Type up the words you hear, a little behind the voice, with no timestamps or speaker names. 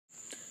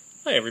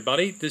Hi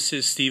everybody, this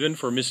is Stephen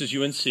for Mrs.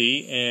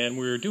 UNC, and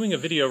we're doing a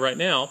video right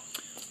now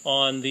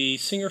on the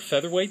Singer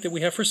Featherweight that we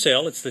have for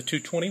sale. It's the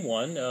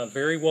 221, a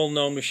very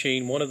well-known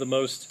machine, one of the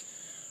most,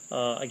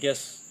 I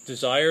guess,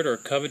 desired or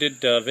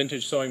coveted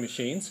vintage sewing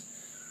machines,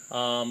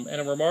 and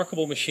a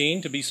remarkable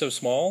machine to be so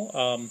small.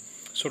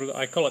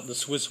 I call it the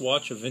Swiss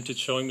watch of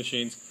vintage sewing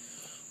machines.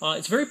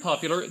 It's very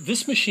popular.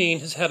 This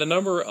machine has had a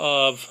number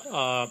of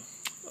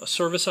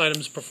service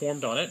items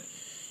performed on it.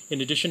 In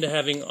addition to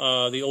having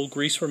the old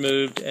grease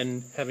removed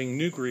and having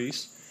new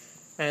grease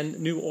and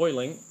new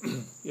oiling,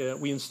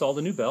 we installed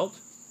a new belt,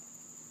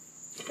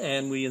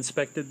 and we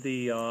inspected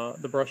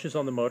the brushes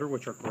on the motor,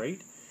 which are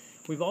great.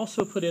 We've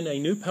also put in a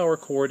new power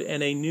cord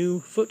and a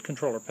new foot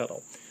controller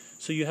pedal.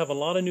 So you have a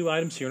lot of new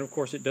items here, and of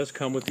course it does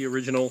come with the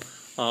original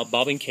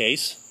bobbin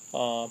case.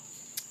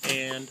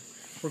 And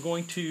we're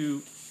going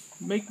to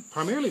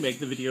primarily make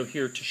the video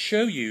here to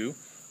show you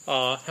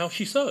how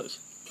she sews.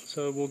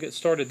 So we'll get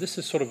started. This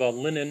is sort of a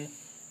linen,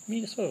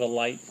 sort of a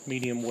light,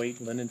 medium weight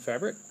linen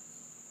fabric.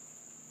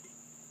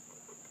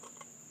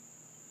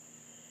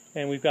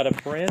 And we've got a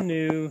brand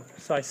new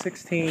size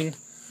 16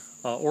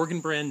 Oregon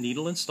brand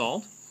needle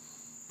installed.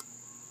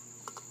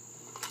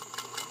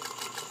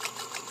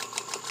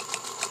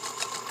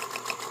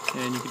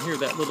 And you can hear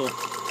that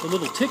the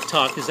little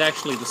tick-tock is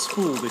actually the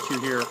spool that you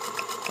hear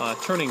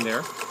turning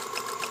there.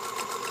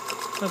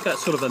 I've got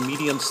sort of a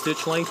medium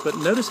stitch length, but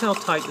notice how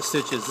tight the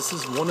stitch is. This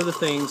is one of the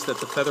things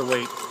that the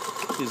Featherweight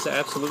is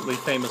absolutely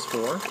famous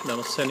for. Now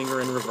I'm sending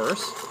her in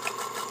reverse.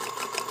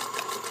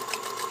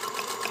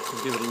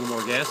 Let's give it a little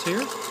more gas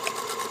here.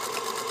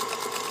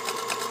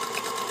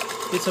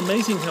 It's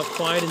amazing how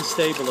quiet and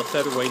stable a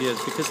Featherweight is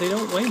because they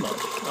don't weigh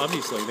much.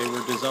 Obviously, they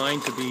were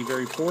designed to be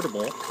very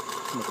portable.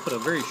 I'm going to put a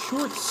very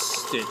short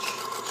stitch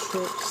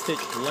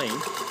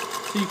length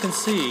so you can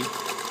see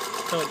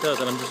how it does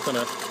it. I'm just going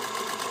to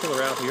pull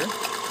her out here.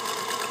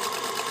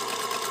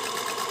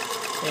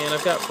 And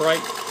I've got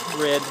bright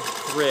red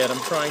thread.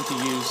 I'm trying to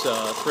use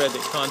thread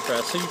that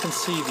contrasts so you can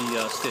see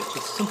the stitch.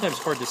 It's sometimes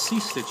hard to see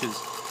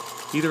stitches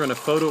either in a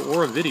photo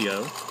or a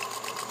video.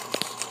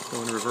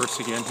 Go in reverse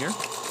again here.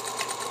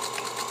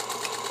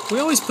 We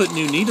always put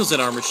new needles in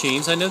our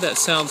machines. I know that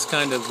sounds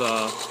kind of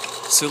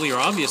silly or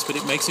obvious, but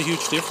it makes a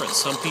huge difference.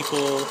 Some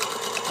people,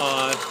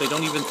 they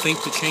don't even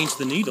think to change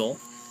the needle.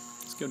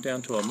 Let's go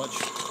down to a much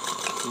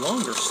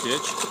longer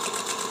stitch.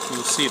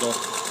 You'll see it'll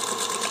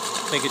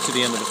make it to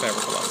the end of the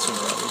fabric a lot sooner,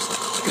 obviously.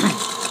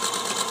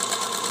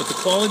 But the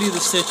quality of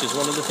the stitch is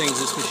one of the things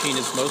this machine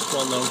is most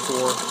well known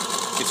for.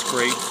 It's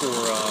great for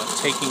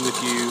taking with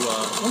you.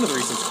 One of the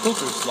reasons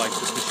quilters like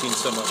this machine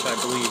so much, I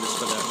believe, is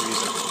for that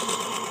reason.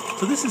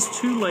 So this is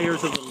 2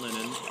 layers of the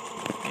linen,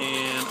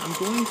 and I'm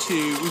going to.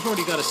 We've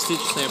already got a stitch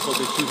sample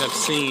that you have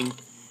seen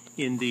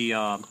in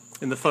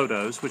the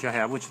photos, which I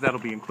have, which that'll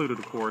be included,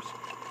 of course.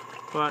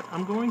 But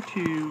I'm going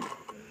to.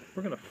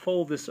 We're going to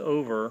fold this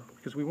over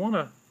because we want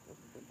to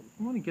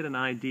get an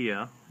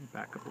idea. Let me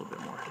back up a little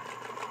bit more.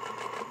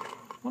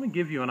 I want to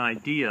give you an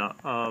idea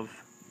of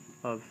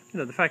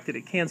the fact that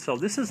it can sew.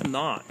 This is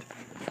not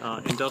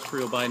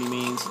industrial by any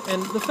means,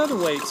 and the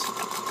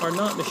Featherweights are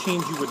not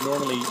machines you would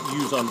normally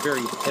use on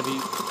very heavy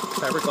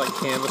fabric like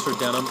canvas or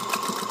denim.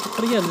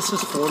 But again, this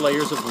is 4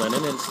 layers of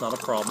linen, and it's not a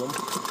problem.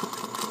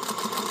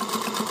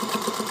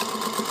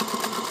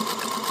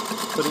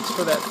 But it's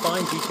for that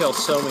fine detail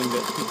sewing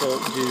that people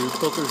do.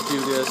 Quilters do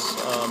this,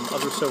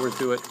 other sewers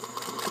do it.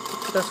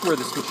 That's where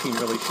this machine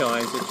really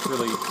shines.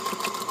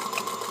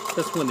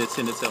 That's when it's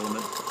in its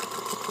element.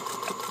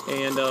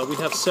 And we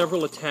have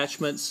several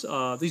attachments.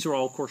 These are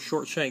all, of course,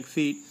 short shank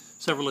feet.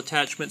 Several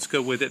attachments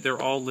go with it. They're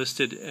all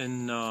listed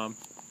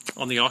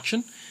on the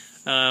auction.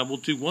 We'll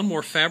do one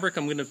more fabric.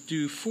 I'm going to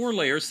do 4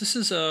 layers. This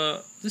is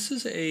a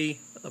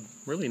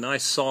really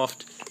nice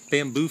soft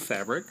bamboo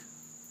fabric.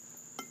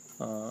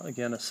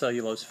 Again, a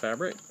cellulose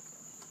fabric,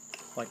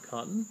 like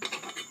cotton,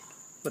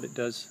 but it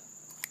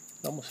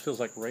almost feels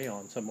like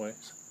rayon in some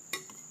ways.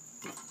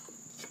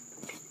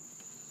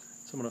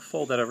 So I'm going to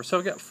fold that over. So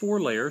I've got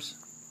 4 layers,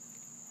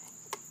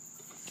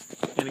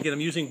 and again, I'm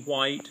using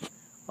white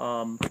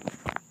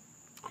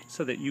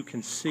so that you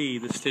can see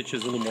the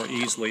stitches a little more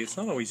easily. It's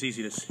not always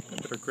easy to see. I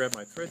better grab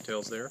my thread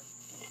tails there.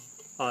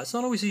 It's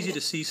not always easy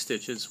to see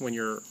stitches when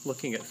you're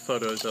looking at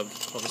photos of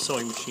a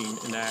sewing machine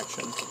in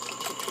action.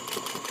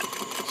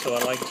 So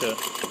I like to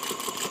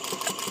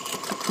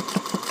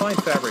find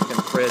fabric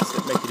and threads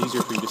that make it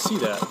easier for you to see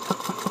that.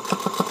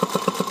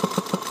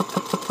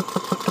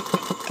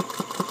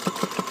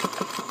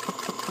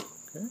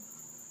 Okay,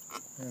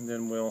 and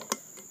then we'll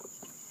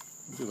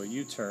do a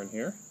U-turn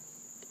here.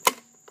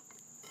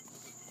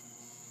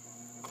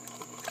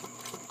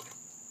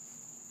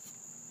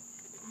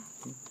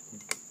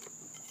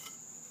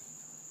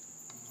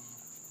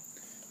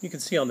 You can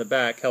see on the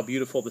back how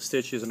beautiful the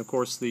stitch is, and of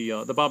course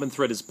the bobbin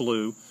thread is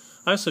blue.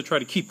 I also try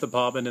to keep the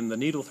bobbin and the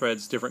needle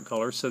threads different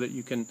colors so that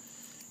you can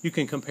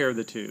compare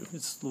the two.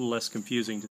 It's a little less confusing.